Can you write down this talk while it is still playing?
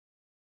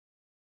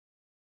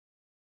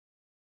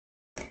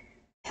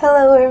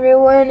Hello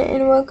everyone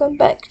and welcome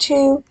back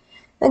to,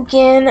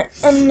 again,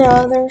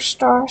 another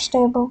Star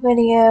Stable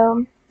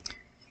video.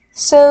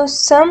 So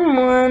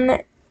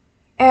someone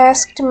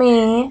asked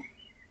me,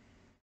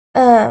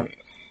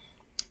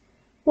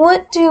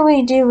 what do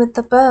we do with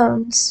the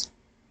bones?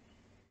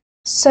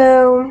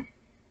 So,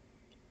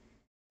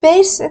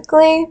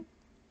 basically,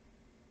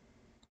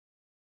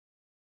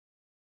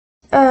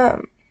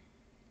 and,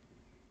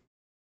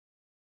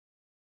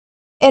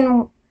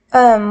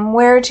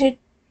 where to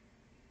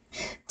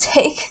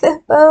take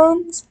the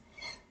bones?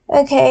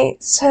 Okay,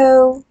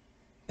 so,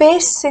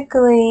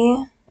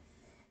 basically,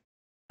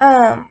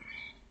 you're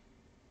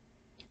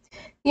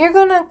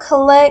gonna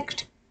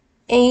collect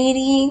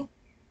 80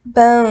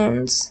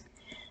 bones,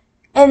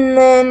 and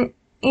then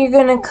you're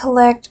gonna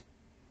collect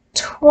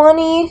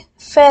 20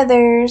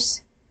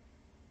 feathers,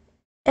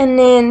 and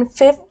then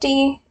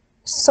 50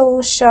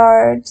 soul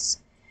shards,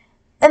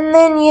 and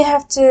then you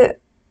have to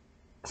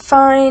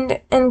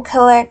find and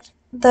collect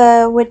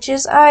the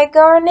witch's eye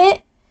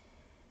garnet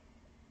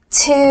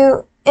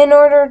in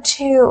order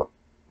to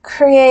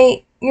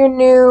create your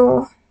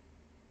new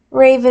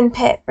raven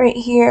pet right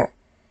here.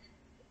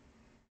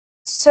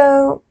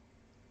 So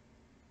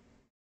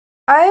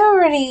I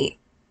already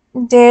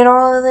did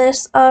all of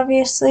this,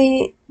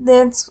 obviously.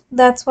 That's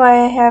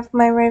why I have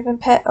my raven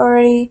pet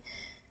already.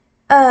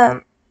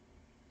 But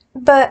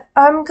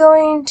I'm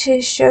going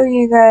to show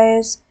you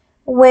guys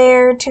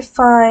where to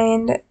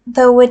find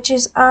the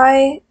witch's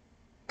eye,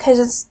 because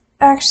it's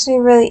actually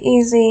really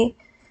easy.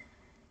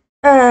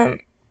 And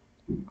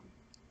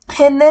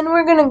then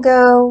we're gonna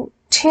go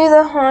to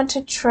the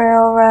haunted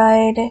trail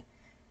ride,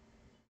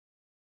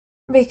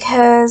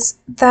 because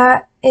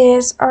that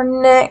is our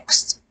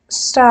next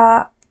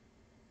stop,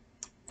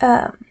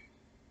 that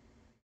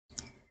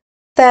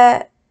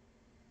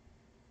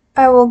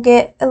I will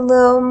get a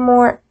little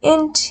more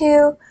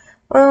into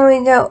when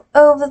we go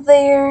over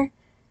there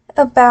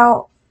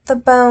about the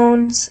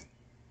bones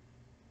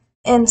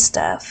and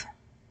stuff.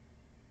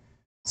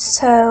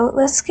 So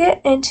let's get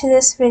into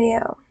this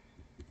video.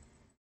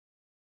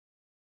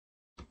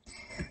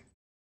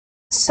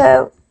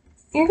 So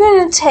you're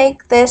going to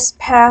take this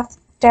path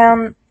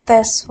down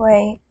this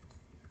way,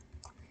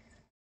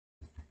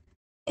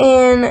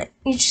 and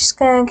you're just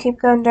going to keep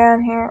going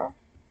down here.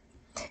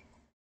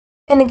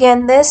 And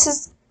again, this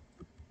is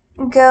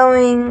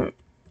going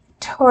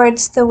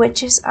towards the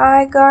witch's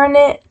eye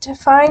garnet to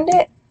find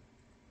it.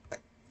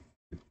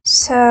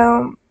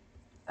 So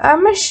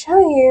I'm going to show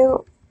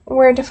you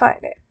where to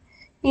find it.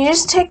 You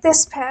just take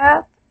this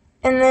path,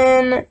 and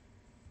then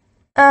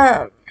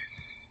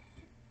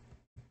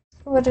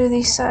what do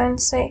these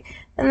signs say?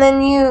 And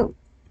then you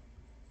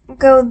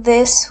go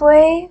this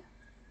way,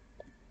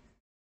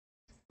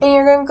 and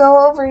you're going to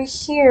go over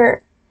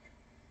here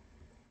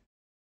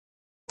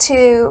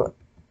to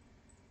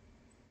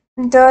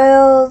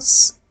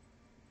Doyle's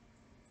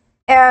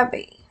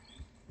Abbey,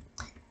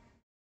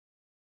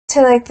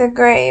 to like the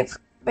grave,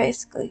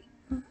 basically.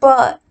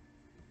 But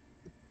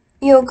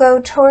you'll go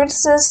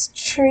towards this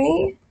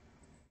tree,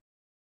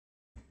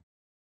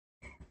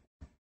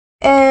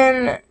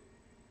 and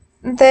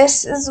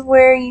this is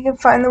where you can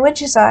find the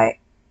witch's eye.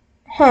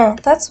 Huh,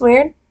 that's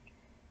weird.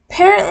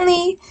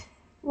 Apparently,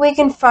 we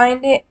can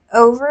find it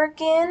over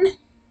again,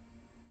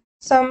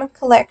 so I'm gonna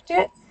collect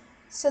it.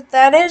 So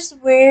that is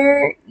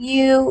where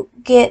you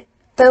get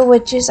the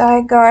witch's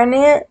eye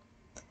garnet.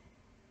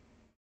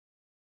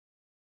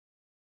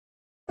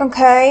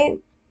 Okay,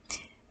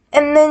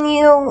 and then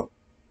you'll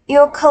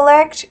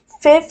collect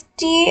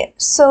 50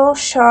 soul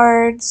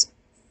shards,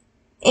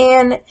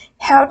 and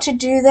how to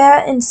do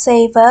that and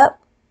save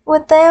up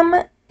with them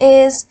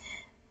is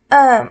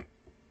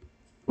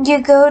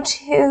you go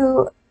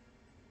to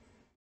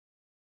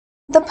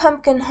the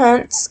pumpkin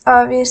hunts,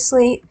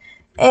 obviously,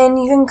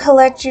 and you can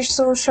collect your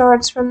soul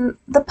shards from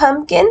the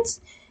pumpkins.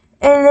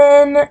 And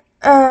then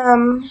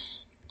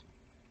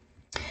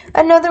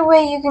another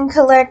way you can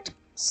collect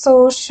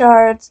soul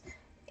shards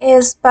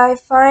is by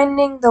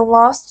finding the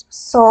lost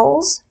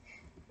souls,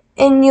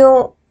 and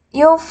you'll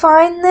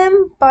find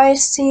them by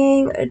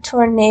seeing a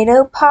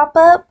tornado pop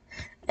up,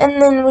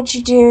 and then what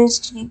you do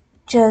is you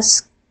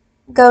just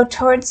go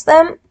towards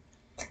them.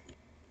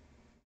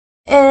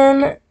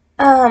 And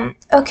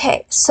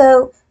okay,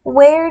 so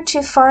where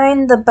to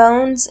find the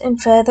bones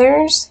and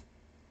feathers?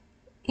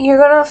 You're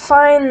gonna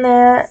find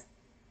that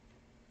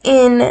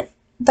in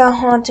the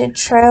haunted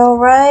trail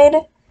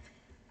ride.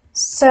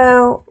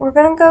 So we're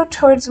gonna go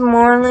towards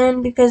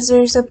Moorland, because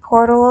there's a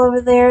portal over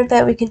there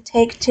that we can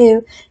take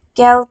to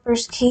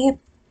Galloper's Keep.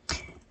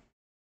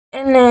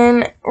 And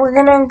then we're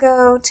gonna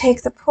go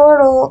take the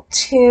portal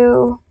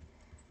to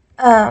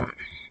the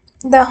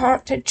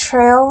haunted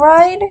trail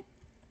ride.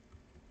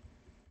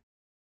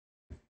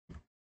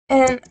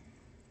 And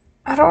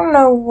I don't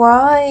know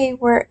why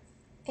we're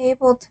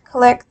able to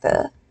collect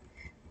the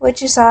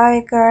witch's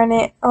eye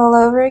garnet all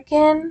over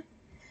again.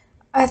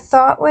 I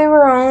thought we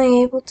were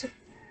only able to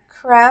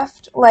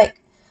craft like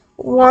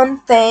one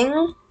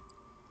thing,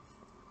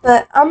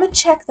 but I'm gonna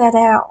check that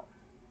out.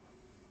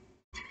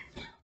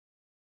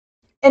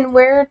 and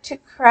where to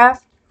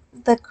craft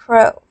the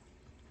crow.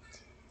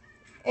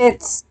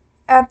 It's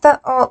at the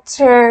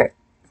altar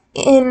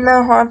in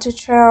the haunted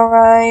trail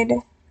ride.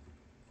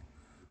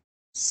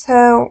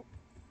 So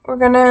we're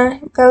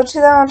gonna go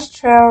to the haunted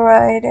trail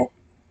ride.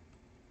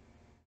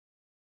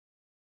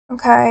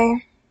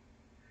 Okay.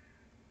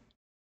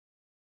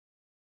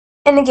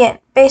 And again,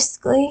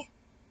 basically,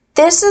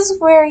 this is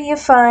where you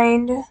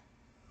find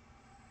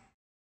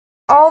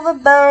all the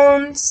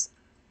bones.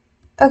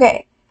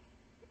 Okay.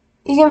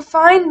 You can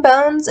find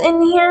bones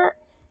in here,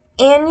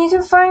 and you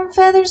can find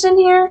feathers in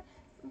here,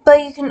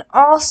 but you can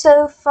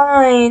also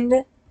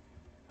find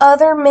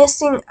other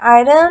missing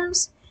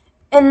items,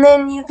 and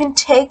then you can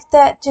take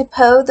that to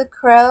Poe the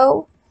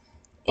Crow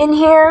in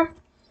here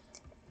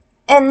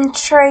and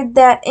trade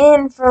that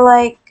in for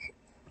like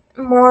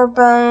more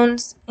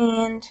bones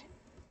and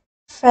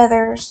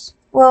feathers.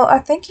 Well, I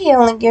think he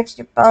only gives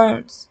you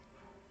bones.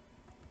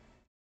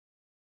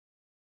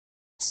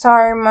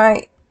 Sorry,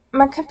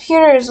 my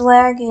computer is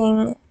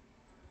lagging.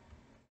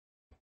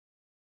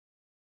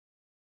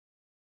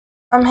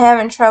 I'm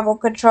having trouble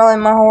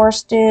controlling my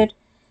horse, dude.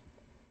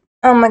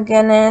 Oh my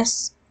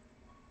goodness.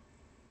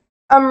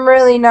 I'm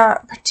really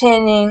not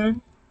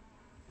pretending.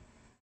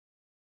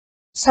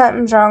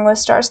 Something's wrong with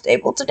Star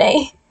Stable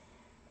today.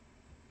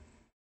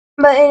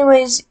 But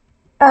anyways,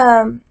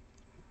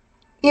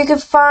 you can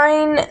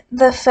find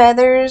the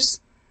feathers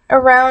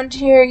around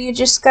here. You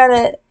just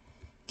gotta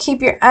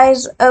keep your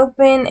eyes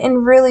open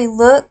and really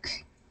look.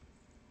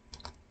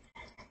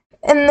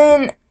 And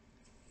then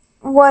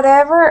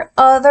whatever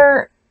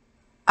other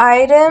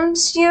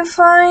items you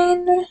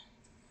find,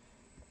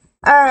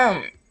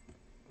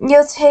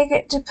 you'll take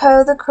it to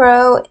Poe the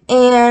Crow,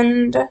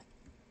 and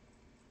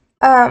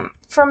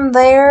from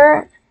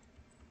there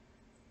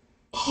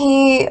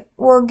he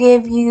will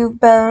give you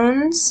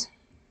bones.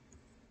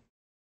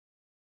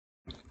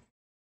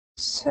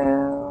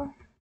 So,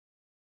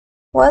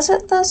 was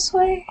it this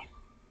way?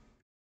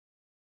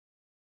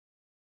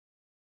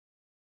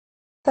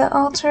 The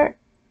altar?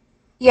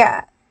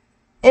 Yeah,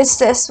 it's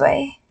this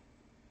way.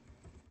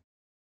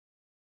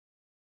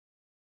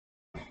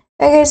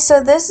 Okay,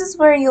 so this is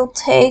where you'll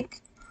take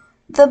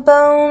the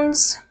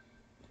bones,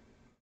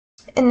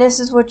 and this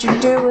is what you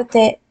do with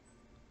it.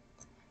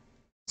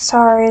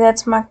 Sorry,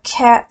 that's my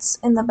cats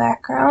in the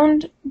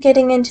background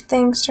getting into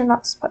things they're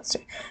not supposed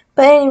to.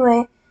 But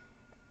anyway,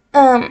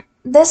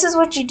 this is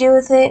what you do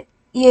with it.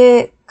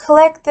 You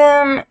collect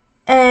them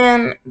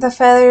and the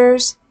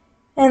feathers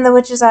and the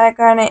witch's eye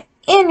garnet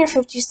and your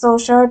 50 soul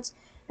shards,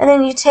 and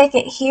then you take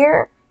it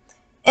here,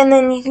 and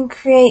then you can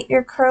create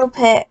your crow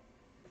pet.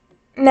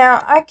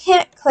 Now, I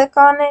can't click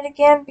on it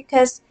again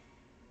because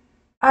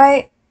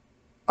I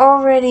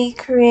already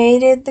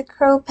created the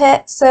crow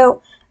pet,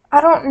 so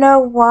I don't know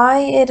why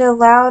it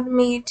allowed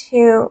me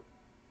to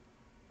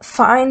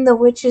find the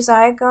witch's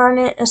eye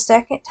garnet a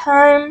second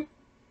time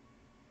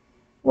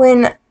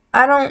when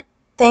I don't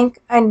think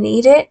I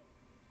need it.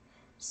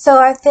 So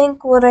I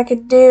think what I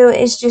could do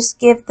is just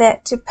give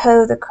that to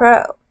Poe the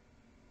Crow.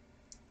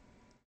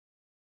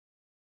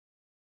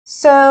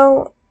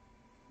 So,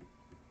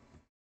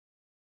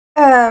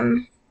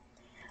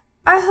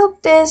 I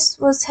hope this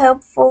was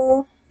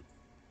helpful.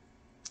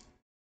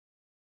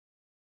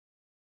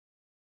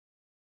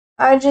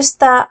 I just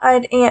thought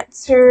I'd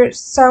answer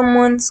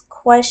someone's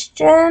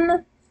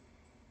question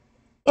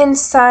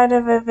inside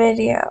of a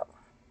video.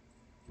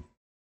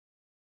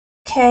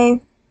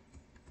 Okay.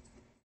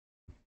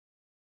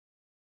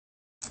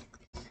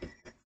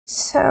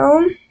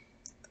 So,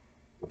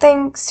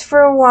 thanks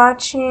for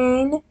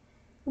watching.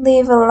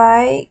 Leave a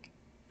like,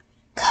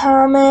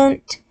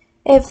 comment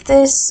if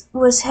this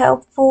was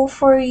helpful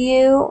for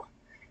you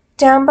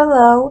down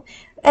below,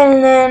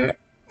 and then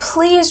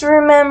please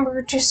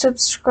remember to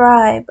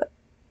subscribe,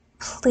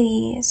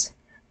 please,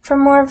 for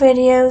more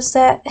videos.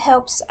 That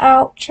helps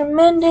out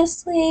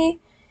tremendously.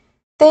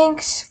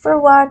 Thanks for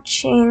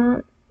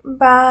watching.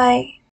 Bye.